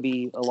he's going to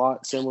be a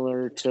lot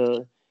similar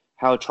to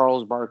how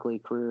Charles Barkley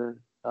career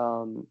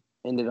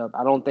ended up.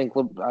 I don't think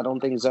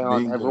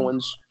Zion ever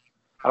wins.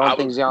 I don't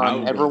think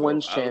Zion ever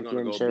wins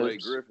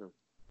championships.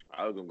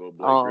 I was gonna go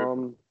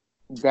Blake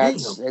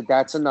Griffin.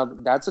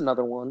 That's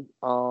another one.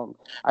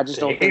 I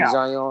just don't think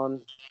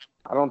Zion.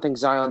 I don't think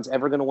Zion's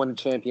ever going to win a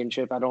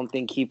championship. I don't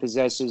think he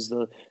possesses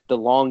the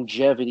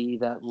longevity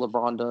that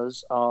LeBron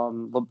does.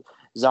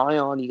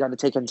 Zion, you got to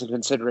take into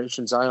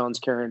consideration, Zion's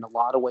carrying a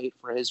lot of weight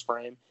for his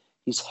frame.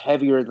 He's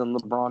heavier than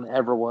LeBron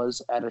ever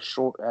was at a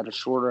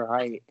shorter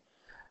height.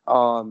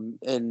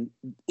 And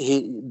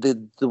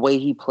the way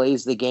he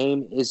plays the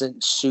game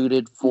isn't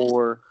suited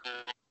for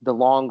the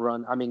long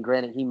run. I mean,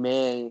 granted, he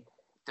may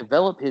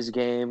develop his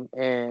game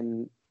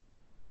and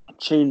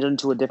change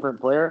into a different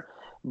player.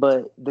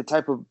 But the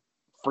type of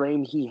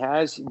frame he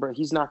has, bro,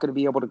 he's not going to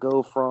be able to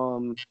go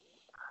from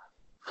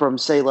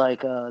say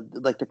like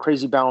the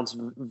crazy balance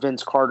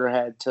Vince Carter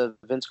had to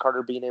Vince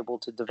Carter being able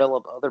to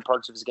develop other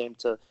parts of his game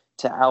to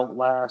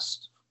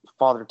outlast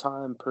Father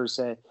Time per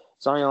se.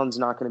 Zion's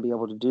not going to be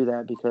able to do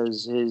that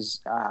because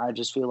I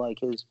just feel like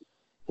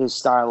his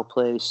style of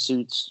play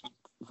suits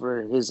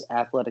for his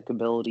athletic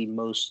ability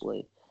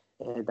mostly,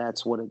 and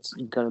that's what it's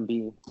going to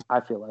be.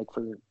 I feel like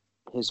for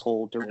his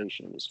whole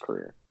duration of his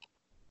career.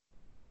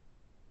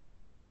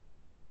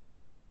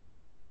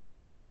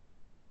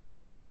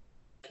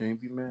 Can't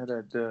be mad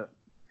at that.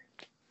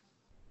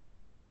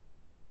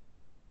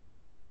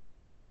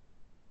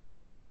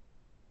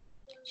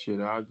 Shit,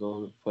 I'll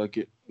go. Fuck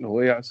it. The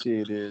way I see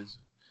it is,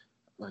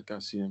 like I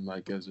see him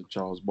like as a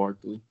Charles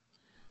Barkley.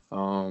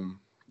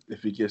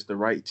 If he gets the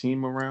right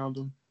team around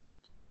him,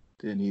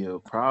 then he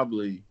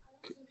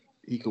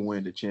can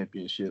win the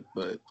championship.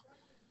 But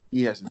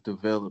he has to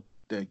develop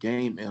that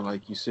game, and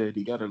like you said,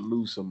 he got to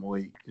lose some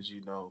weight because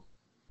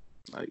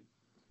like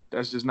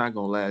that's just not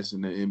gonna last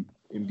in the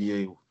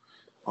NBA.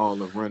 All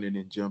the running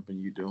and jumping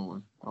you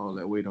doing, all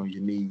that weight on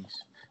your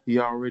knees. He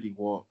already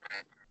walked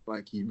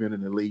like he's been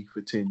in the league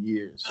for 10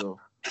 years. So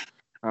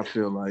I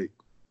feel like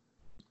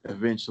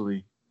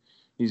eventually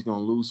he's going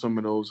to lose some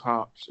of those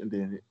hops, and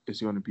then it's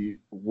going to be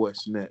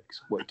what's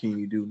next? What can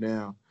you do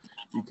now?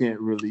 You can't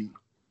really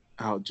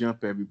out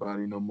jump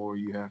everybody no more.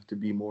 You have to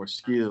be more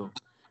skilled.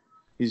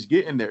 He's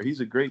getting there.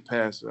 He's a great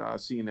passer. I've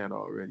seen that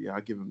already.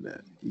 I'll give him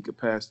that. He could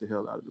pass the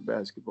hell out of the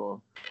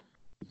basketball.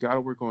 You got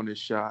to work on his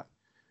shot.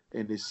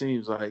 And it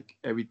seems like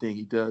everything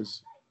he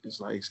does is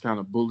like it's kind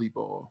of bully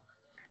ball.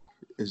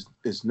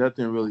 It's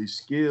nothing really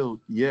skilled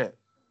yet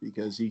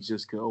because he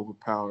just can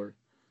overpower.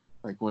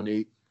 Like when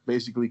they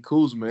basically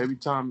Kuzma, every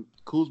time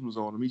Kuzma's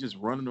on him, he's just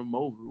running him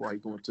over while he's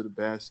going to the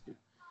basket.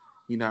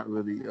 He's not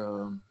really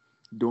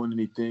doing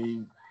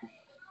anything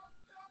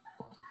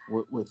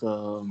with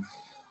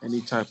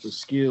any type of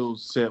skill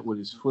set with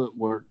his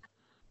footwork.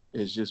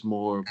 It's just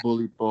more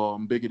bully ball.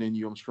 I'm bigger than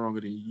you. I'm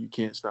stronger than you. You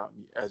can't stop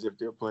me, as if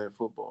they're playing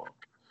football.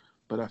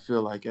 But I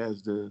feel like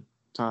as the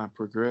time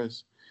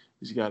progresses,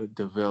 he's got to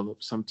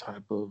develop some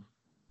type of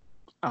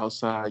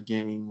outside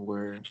game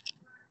where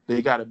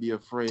they got to be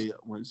afraid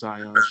when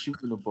Zion's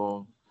shooting the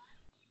ball.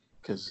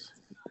 Because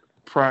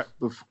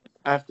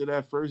after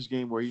that first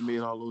game where he made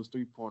all those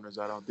three-pointers,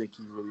 I don't think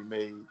he really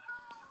made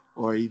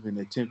or even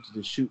attempted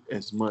to shoot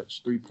as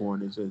much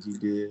three-pointers as he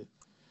did.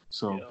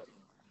 So,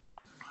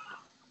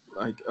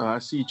 I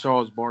see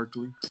Charles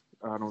Barkley.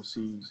 I don't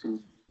see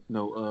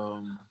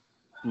no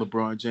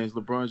LeBron James.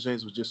 LeBron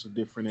James was just a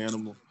different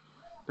animal.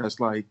 That's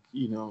like,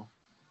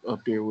 up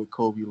there with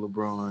Kobe,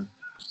 LeBron,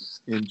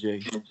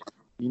 MJ.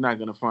 You're not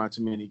going to find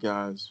too many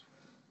guys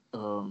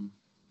in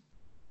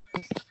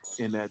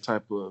that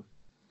type of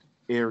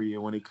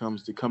area when it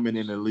comes to coming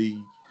in the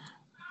league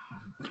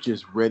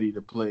just ready to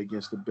play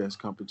against the best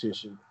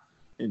competition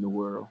in the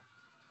world.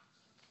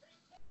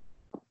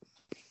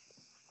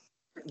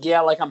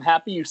 Yeah, like I'm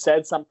happy you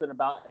said something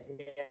about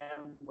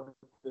him with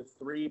the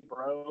three,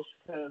 bro.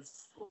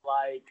 Because,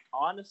 like,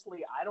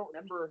 honestly, I don't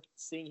remember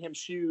seeing him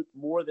shoot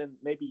more than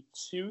maybe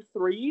 2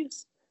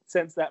 threes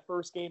since that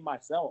first game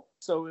myself.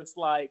 So it's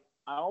like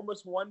I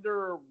almost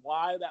wonder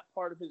why that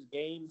part of his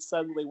game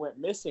suddenly went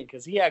missing.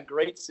 Because he had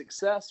great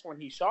success when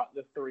he shot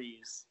the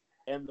threes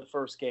in the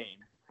first game.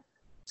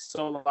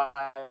 So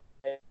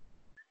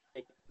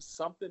like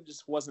something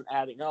just wasn't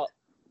adding up.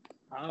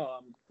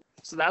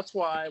 So that's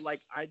why,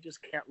 like, I just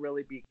can't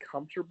really be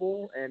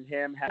comfortable in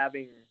him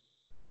having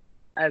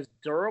as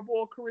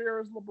durable a career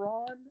as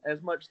LeBron,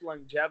 as much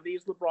longevity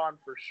as LeBron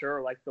for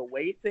sure. Like, the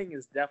weight thing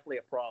is definitely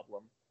a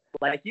problem.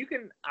 Like,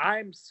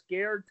 I'm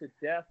scared to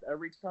death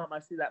every time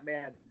I see that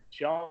man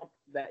jump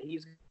that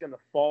he's going to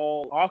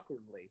fall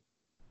awkwardly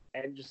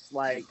and just,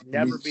 like,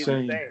 never be the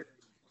same.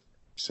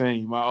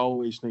 Same. I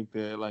always think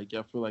that, like,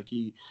 I feel like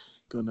he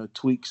going to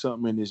tweak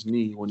something in his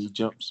knee when he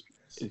jumps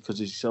because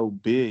he's so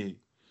big.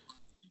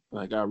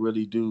 Like, I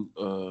really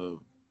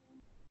do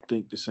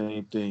think the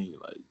same thing.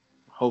 Like,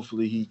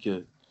 hopefully he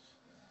could,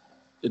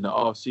 in the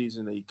off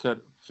season,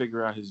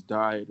 figure out his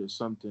diet or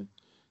something.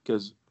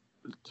 Because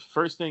the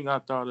first thing I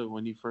thought of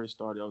when he first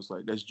started, I was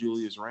like, that's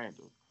Julius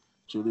Randle.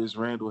 Julius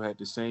Randle had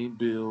the same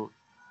build,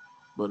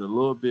 but a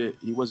little bit,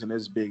 he wasn't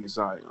as big as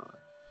Zion.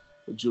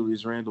 But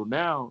Julius Randle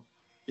now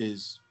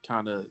is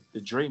kind of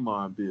the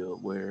Draymond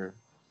build where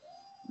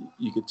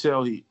you could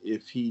tell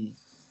if he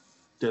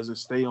doesn't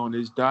stay on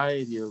his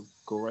diet, he'll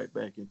go right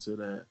back into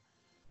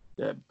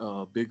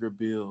that bigger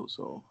build.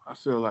 So I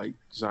feel like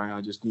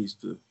Zion just needs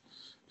to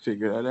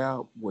figure that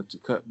out, what to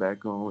cut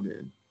back on,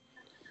 and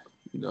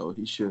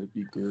he should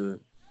be good.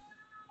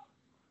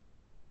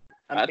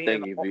 I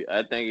think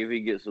if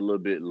he gets a little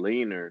bit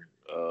leaner,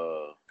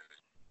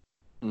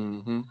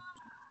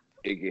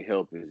 it can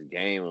help his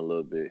game a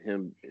little bit.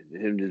 Him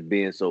just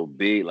being so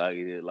big, like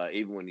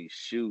even when he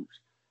shoots,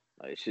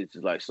 like shit's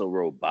just like so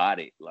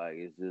robotic. Like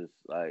it's just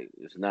like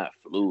it's not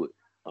fluid.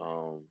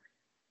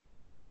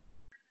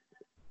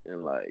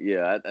 And like,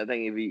 yeah, I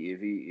think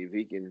if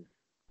he can,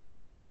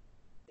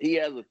 he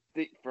has a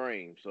thick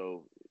frame,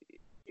 so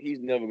he's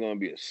never gonna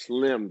be a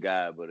slim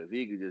guy. But if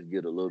he could just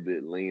get a little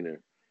bit leaner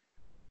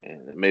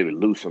and maybe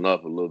loosen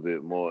up a little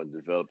bit more and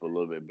develop a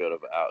little bit better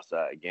of an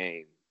outside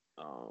game,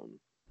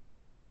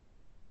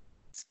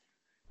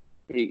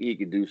 he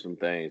could do some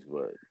things.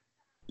 But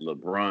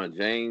LeBron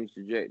James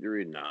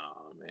trajectory, nah,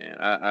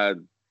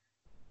 man.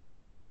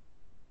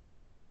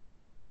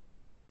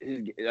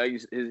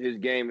 His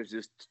game is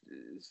just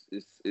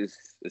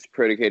it's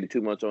predicated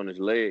too much on his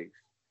legs.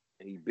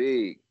 And he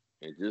big,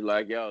 and just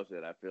like y'all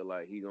said, I feel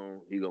like he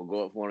gonna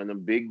go up for one of them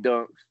big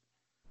dunks,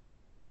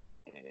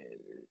 and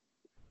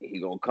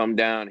he gonna come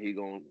down. He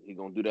gonna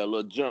do that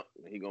little jump.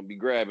 He gonna be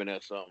grabbing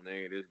at something,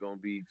 and it's gonna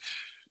be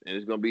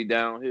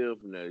downhill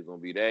from there. It's gonna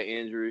be that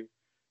injury.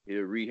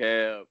 He'll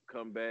rehab,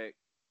 come back.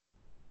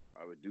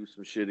 I would do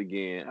some shit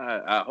again.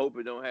 I hope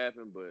it don't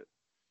happen, but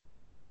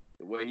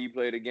the way he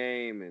played the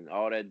game and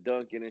all that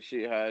dunking and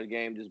shit, how his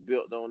game just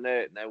built on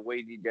that, and that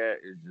weight he got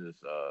is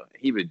just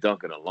he been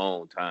dunking a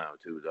long time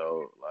too,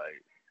 though.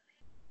 Like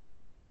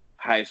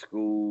high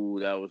school,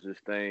 that was his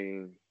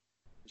thing.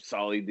 That's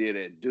all he did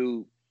at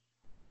Duke.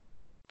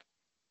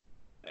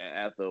 And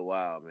after a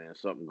while, man,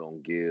 something gonna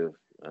give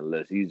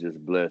unless he's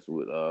just blessed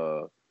with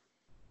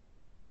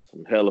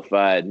some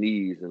hellified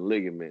knees and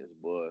ligaments,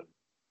 boy.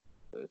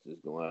 That's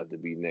just gonna have to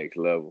be next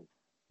level.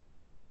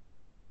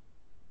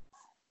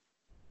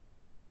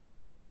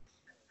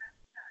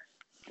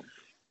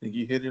 I think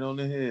you hit it on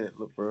the head,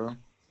 look, bro.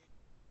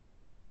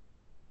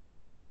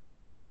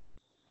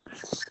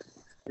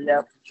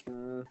 Yep.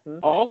 Mm-hmm.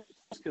 All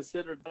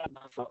considered that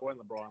not for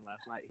LeBron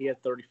last night. He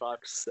had 35.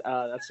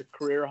 That's a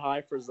career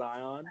high for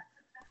Zion.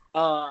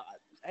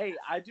 Hey,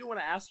 I do want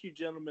to ask you,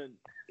 gentlemen.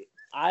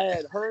 I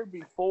had heard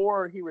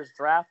before he was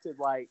drafted,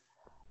 like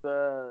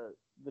the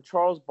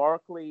Charles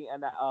Barkley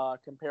and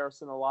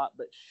comparison a lot,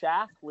 but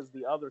Shaq was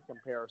the other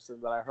comparison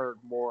that I heard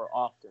more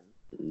often.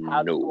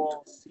 How do you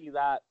all see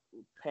that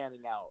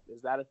panning out?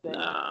 Is that a thing?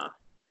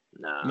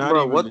 Nah.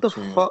 Bro, what the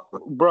fuck?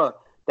 Bro,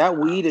 that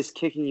weed is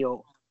kicking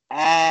your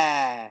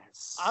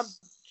ass. I'm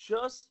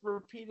just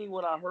repeating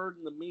what I heard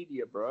in the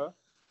media, bro.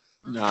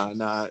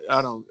 Nah,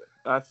 I don't.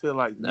 I feel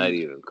like not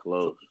even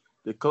close.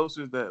 The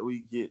closest that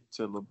we get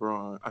to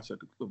LeBron,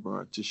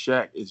 to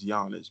Shaq is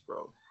Giannis,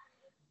 bro.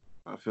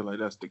 I feel like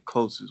that's the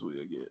closest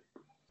we'll get.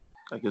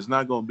 Like, it's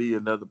not going to be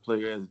another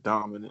player as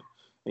dominant.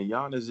 And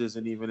Giannis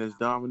isn't even as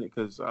dominant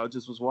because I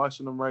just was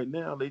watching them right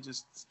now. They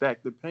just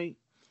stack the paint.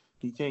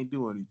 He can't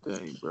do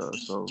anything, bro.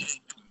 So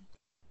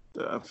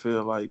I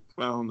feel like,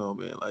 I don't know,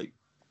 man. Like,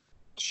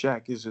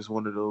 Shaq is just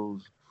one of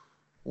those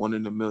 1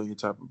 in a million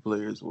type of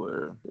players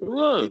where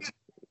look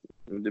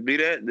to be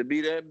that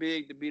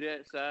big, to be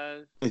that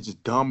size, it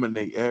just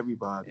dominate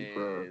everybody, and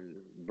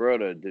bro.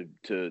 Brother,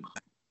 to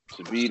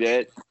be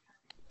that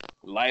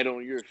light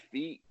on your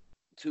feet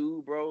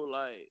too, bro.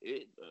 Like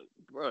it,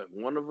 bro,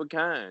 one of a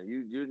kind.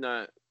 You're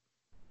not.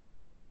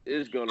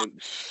 It's gonna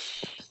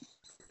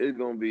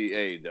be,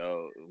 hey,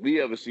 dog.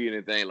 We ever see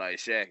anything like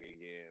Shaq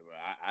again, bro?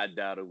 I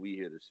doubt if we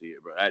here to see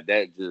it, bro.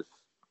 That just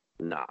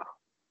nah.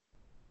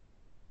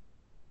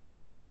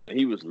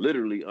 He was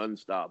literally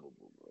unstoppable,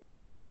 bro.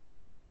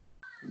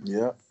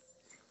 Yeah.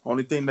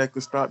 Only thing that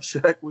could stop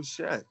Shaq was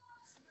Shaq.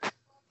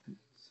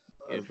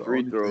 And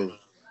free throws.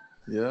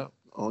 Yeah,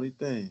 only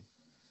thing.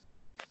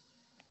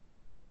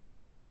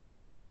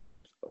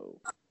 So,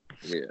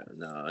 yeah,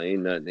 no,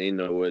 ain't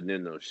nowhere near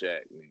no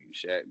Shaq, nigga.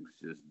 Shaq was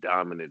just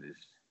dominant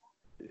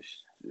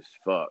as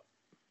fuck.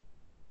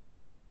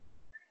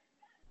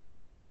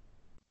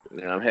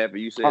 And I'm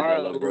happy you said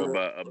that, little bro,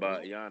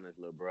 about Giannis,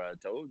 little bro. I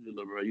told you,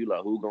 little bro, you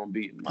like, who gonna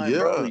beat him? Like,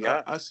 bro,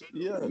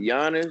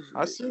 Giannis.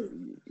 I see.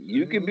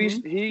 You could be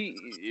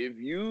if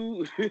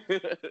you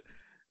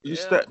you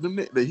stack them.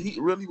 The Heat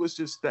really was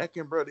just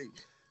stacking, bro.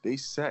 They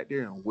sat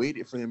there and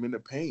waited for him in the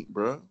paint,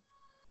 bro.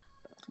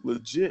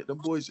 Legit, them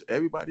boys,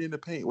 everybody in the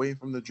paint waiting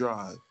for him to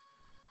drive.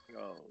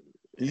 Oh,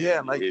 he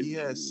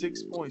had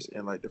 6 points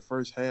in like the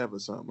first half or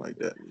something like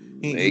that.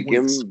 Make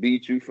him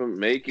beat you from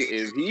making.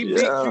 If he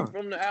beat you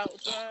from the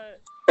outside,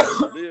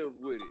 live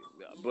with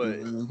it.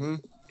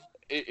 But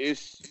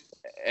it's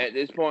at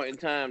this point in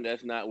time,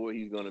 that's not where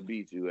he's gonna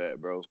beat you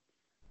at, bro.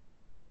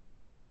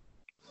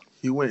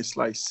 He went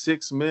like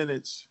 6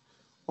 minutes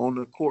on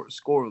the court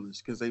scoreless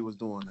because they was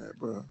doing that,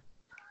 bro.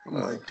 I'm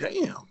like,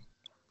 damn.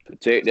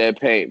 Protect that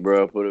paint,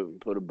 bro. Put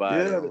a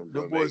body on,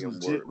 bro. The boys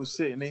legit was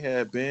sitting. They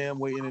had Bam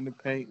waiting in the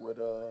paint with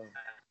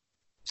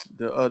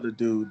the other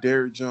dude,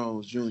 Derrick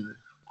Jones Jr.,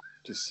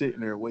 just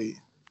sitting there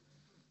waiting.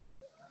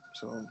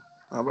 So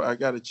I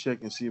got to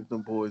check and see if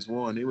them boys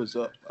won. It was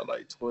up by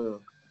like 12.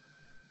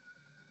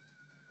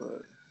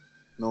 But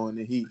knowing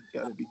the Heat,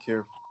 got to be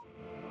careful.